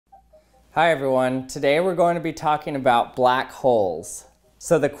Hi everyone, today we're going to be talking about black holes.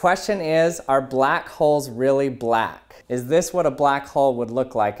 So the question is, are black holes really black? Is this what a black hole would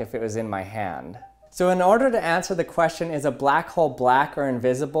look like if it was in my hand? So in order to answer the question, is a black hole black or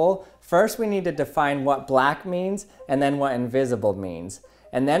invisible, first we need to define what black means and then what invisible means.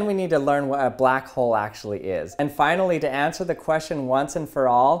 And then we need to learn what a black hole actually is. And finally, to answer the question once and for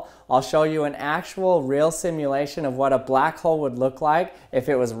all, I'll show you an actual real simulation of what a black hole would look like if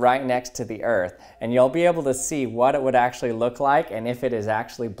it was right next to the Earth. And you'll be able to see what it would actually look like and if it is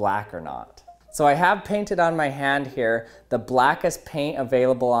actually black or not. So I have painted on my hand here the blackest paint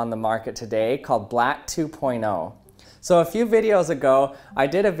available on the market today, called Black 2.0. So a few videos ago, I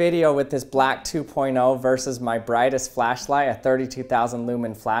did a video with this Black 2.0 versus my Brightest flashlight, a 32,000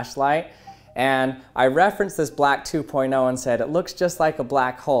 lumen flashlight. And I referenced this Black 2.0 and said, it looks just like a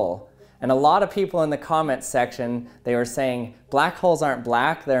black hole. And a lot of people in the comments section, they were saying, black holes aren't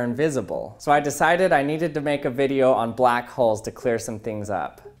black, they're invisible. So I decided I needed to make a video on black holes to clear some things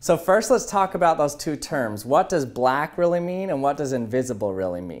up. So first let's talk about those two terms. What does black really mean and what does invisible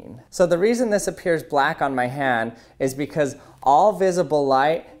really mean? So the reason this appears black on my hand is because all visible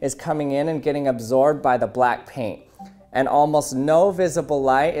light is coming in and getting absorbed by the black paint. And almost no visible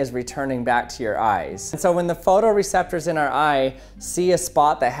light is returning back to your eyes. And so when the photoreceptors in our eye see a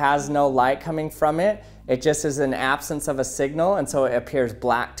spot that has no light coming from it, it just is an absence of a signal, and so it appears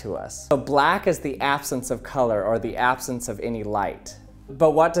black to us. So black is the absence of color or the absence of any light.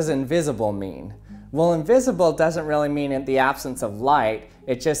 But what does invisible mean? Well, invisible doesn't really mean the absence of light.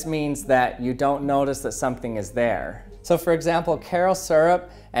 It just means that you don't notice that something is there. So for example, carob syrup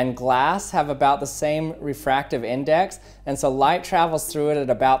and glass have about the same refractive index, and so light travels through it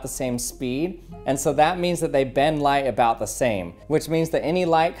at about the same speed, and so that means that they bend light about the same, which means that any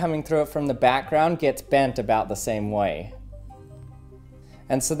light coming through it from the background gets bent about the same way.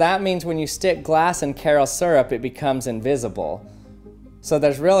 And so that means when you stick glass in carob syrup, it becomes invisible. So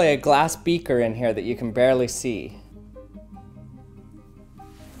there's really a glass beaker in here that you can barely see.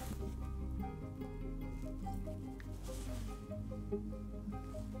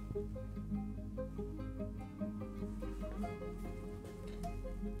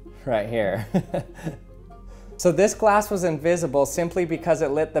 Right here. So this glass was invisible simply because it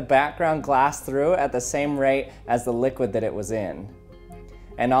lit the background glass through at the same rate as the liquid that it was in.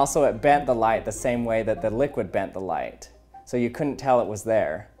 And also it bent the light the same way that the liquid bent the light. So you couldn't tell it was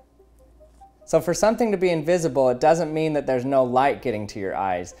there. So for something to be invisible, it doesn't mean that there's no light getting to your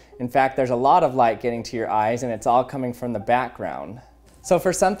eyes. In fact, there's a lot of light getting to your eyes and it's all coming from the background. So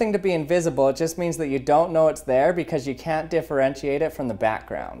for something to be invisible, it just means that you don't know it's there because you can't differentiate it from the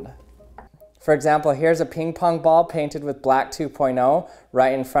background. For example, here's a ping pong ball painted with Black 2.0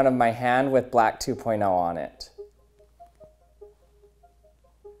 right in front of my hand with Black 2.0 on it.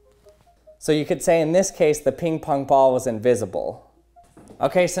 So you could say in this case, the ping pong ball was invisible.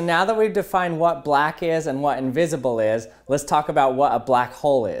 Okay, so now that we've defined what black is and what invisible is, let's talk about what a black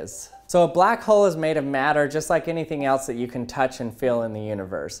hole is. So a black hole is made of matter just like anything else that you can touch and feel in the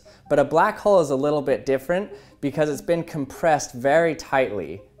universe. But a black hole is a little bit different because it's been compressed very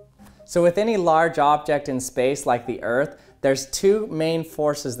tightly. So with any large object in space like the Earth, there's two main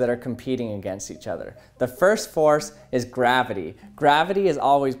forces that are competing against each other. The first force is gravity. Gravity is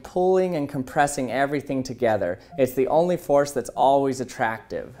always pulling and compressing everything together. It's the only force that's always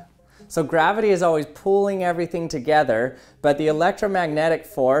attractive. So gravity is always pulling everything together, but the electromagnetic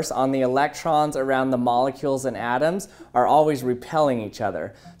force on the electrons around the molecules and atoms are always repelling each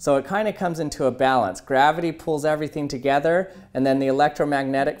other. So it kind of comes into a balance. Gravity pulls everything together, and then the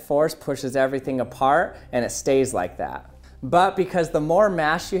electromagnetic force pushes everything apart, and it stays like that. But because the more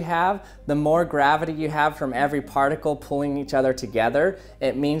mass you have, the more gravity you have from every particle pulling each other together,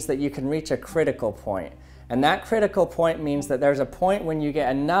 it means that you can reach a critical point. And that critical point means that there's a point when you get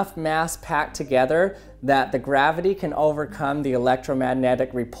enough mass packed together that the gravity can overcome the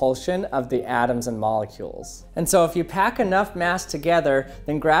electromagnetic repulsion of the atoms and molecules. And so if you pack enough mass together,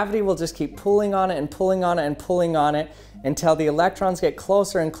 then gravity will just keep pulling on it and pulling on it and pulling on it until the electrons get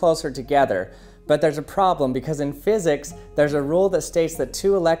closer and closer together. But there's a problem because in physics, there's a rule that states that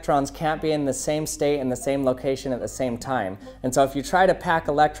two electrons can't be in the same state in the same location at the same time. And so if you try to pack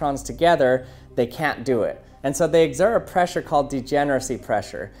electrons together, they can't do it. And so they exert a pressure called degeneracy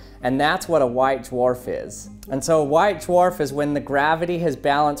pressure. And that's what a white dwarf is. And so a white dwarf is when the gravity has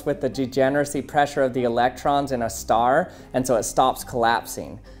balanced with the degeneracy pressure of the electrons in a star, and so it stops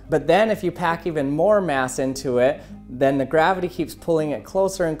collapsing. But then if you pack even more mass into it, then the gravity keeps pulling it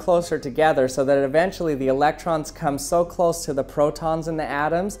closer and closer together so that eventually the electrons come so close to the protons in the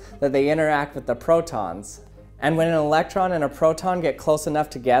atoms that they interact with the protons. And when an electron and a proton get close enough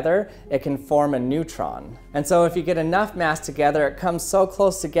together, it can form a neutron. And so if you get enough mass together, it comes so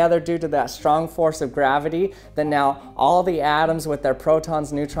close together due to that strong force of gravity that now all the atoms with their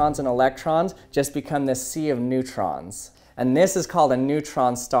protons, neutrons, and electrons just become this sea of neutrons. And this is called a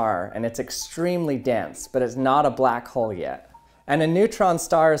neutron star, and it's extremely dense, but it's not a black hole yet. And a neutron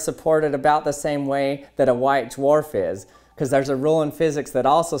star is supported about the same way that a white dwarf is, because there's a rule in physics that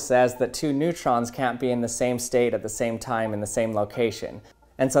also says that two neutrons can't be in the same state at the same time in the same location.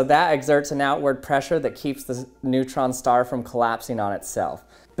 And so that exerts an outward pressure that keeps the neutron star from collapsing on itself.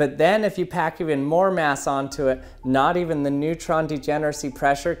 But then if you pack even more mass onto it, not even the neutron degeneracy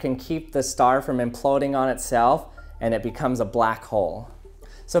pressure can keep the star from imploding on itself, and it becomes a black hole.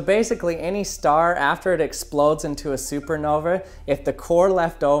 So basically any star, after it explodes into a supernova, if the core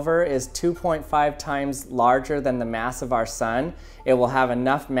left over is 2.5 times larger than the mass of our sun, it will have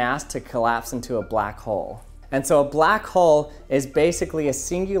enough mass to collapse into a black hole. And so a black hole is basically a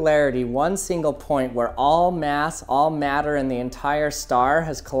singularity, one single point where all mass, all matter in the entire star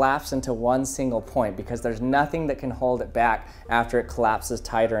has collapsed into one single point, because there's nothing that can hold it back after it collapses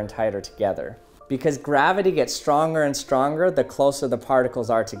tighter and tighter together. Because gravity gets stronger and stronger the closer the particles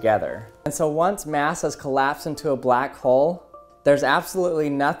are together. And so once mass has collapsed into a black hole, there's absolutely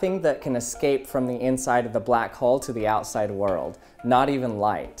nothing that can escape from the inside of the black hole to the outside world, not even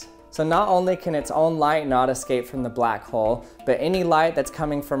light. So not only can its own light not escape from the black hole, but any light that's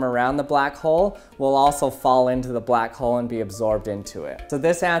coming from around the black hole will also fall into the black hole and be absorbed into it. So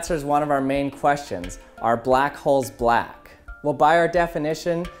this answers one of our main questions: are black holes black? Well, by our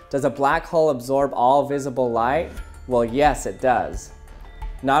definition, does a black hole absorb all visible light? Well, yes, it does.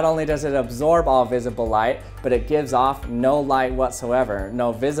 Not only does it absorb all visible light, but it gives off no light whatsoever.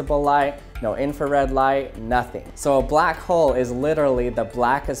 No visible light, no infrared light, nothing. So a black hole is literally the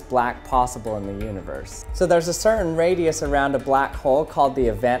blackest black possible in the universe. So there's a certain radius around a black hole called the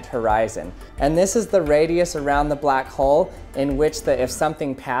event horizon. And this is the radius around the black hole in which if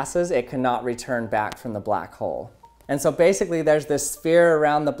something passes, it cannot return back from the black hole. And so basically there's this sphere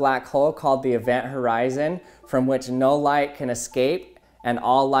around the black hole called the event horizon from which no light can escape and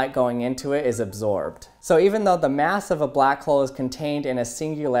all light going into it is absorbed. So even though the mass of a black hole is contained in a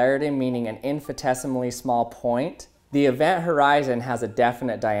singularity, meaning an infinitesimally small point, the event horizon has a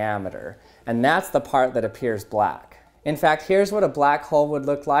definite diameter, and that's the part that appears black. In fact, here's what a black hole would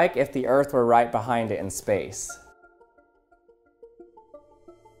look like if the Earth were right behind it in space.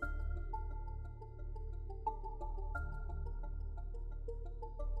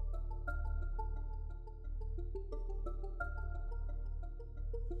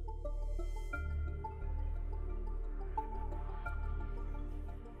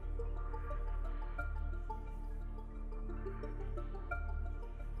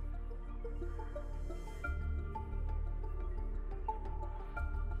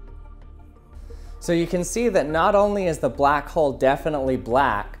 So you can see that not only is the black hole definitely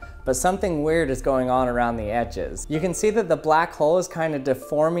black, but something weird is going on around the edges. You can see that the black hole is kind of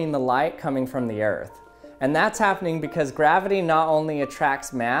deforming the light coming from the Earth. And that's happening because gravity not only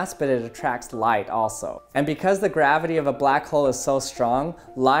attracts mass, but it attracts light also. And because the gravity of a black hole is so strong,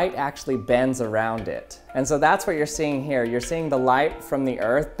 light actually bends around it. And so that's what you're seeing here. You're seeing the light from the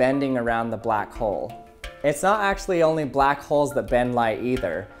Earth bending around the black hole. It's not actually only black holes that bend light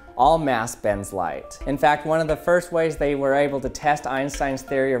either. All mass bends light. In fact, one of the first ways they were able to test Einstein's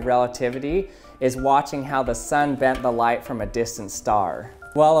theory of relativity is watching how the sun bent the light from a distant star.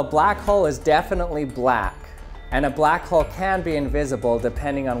 Well, a black hole is definitely black, and a black hole can be invisible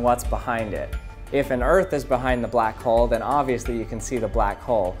depending on what's behind it. If an Earth is behind the black hole, then obviously you can see the black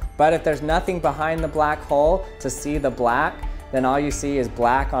hole. But if there's nothing behind the black hole to see the black, then all you see is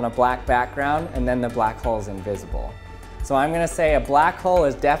black on a black background, and then the black hole is invisible. So I'm going to say a black hole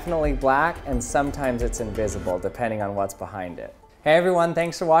is definitely black, and sometimes it's invisible depending on what's behind it. Hey everyone,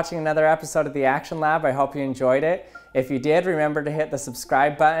 thanks for watching another episode of the Action Lab. I hope you enjoyed it. If you did, remember to hit the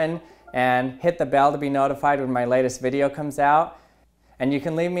subscribe button and hit the bell to be notified when my latest video comes out. And you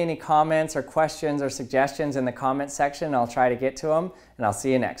can leave me any comments or questions or suggestions in the comment section, and I'll try to get to them, and I'll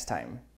see you next time.